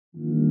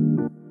Situated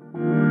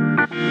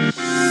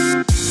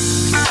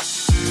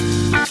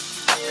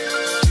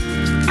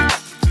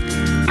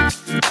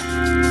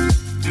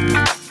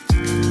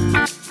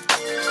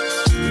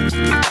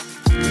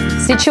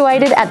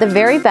at the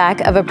very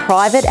back of a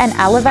private and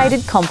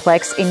elevated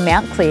complex in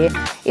Mount Clear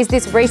is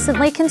this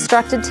recently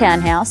constructed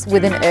townhouse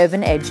with an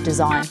urban edge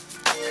design.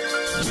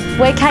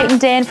 We're Kate and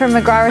Dan from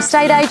McGrath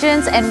Estate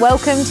Agents, and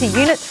welcome to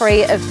Unit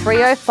 3 of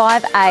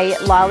 305A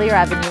Lylia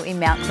Avenue in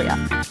Mount Clear.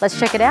 Let's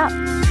check it out.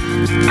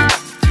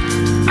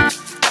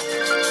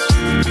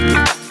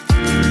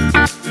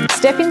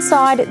 Step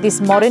inside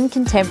this modern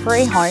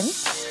contemporary home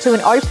to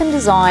an open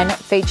design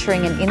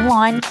featuring an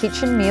inline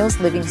kitchen meals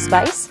living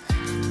space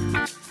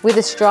with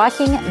a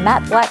striking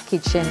matte black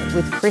kitchen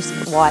with crisp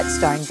white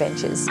stone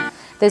benches.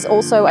 There's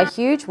also a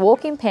huge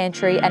walk-in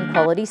pantry and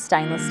quality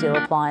stainless steel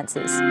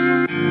appliances.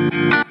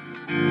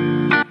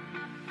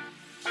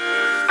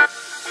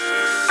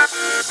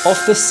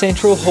 Off the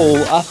central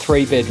hall are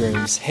 3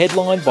 bedrooms,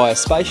 headlined by a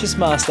spacious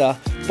master,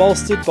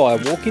 bolstered by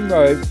a walk-in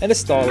robe and a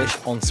stylish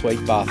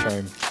ensuite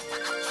bathroom.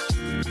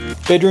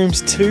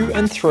 Bedrooms 2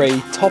 and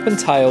 3 top and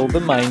tail the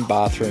main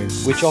bathroom,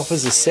 which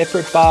offers a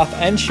separate bath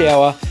and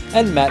shower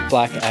and matte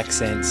black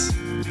accents.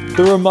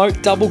 The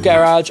remote double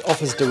garage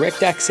offers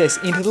direct access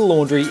into the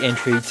laundry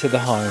entry to the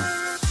home.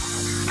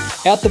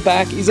 Out the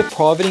back is a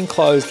private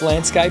enclosed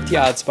landscaped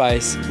yard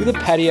space with a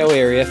patio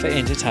area for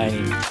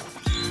entertaining.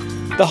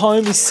 The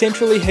home is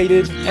centrally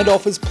heated and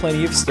offers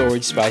plenty of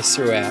storage space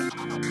throughout.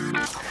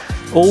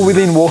 All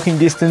within walking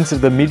distance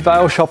of the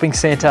Midvale Shopping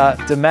Centre,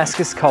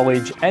 Damascus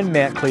College and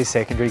Mount Clear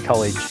Secondary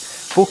College.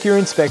 Book your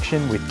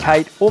inspection with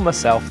Kate or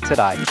myself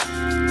today.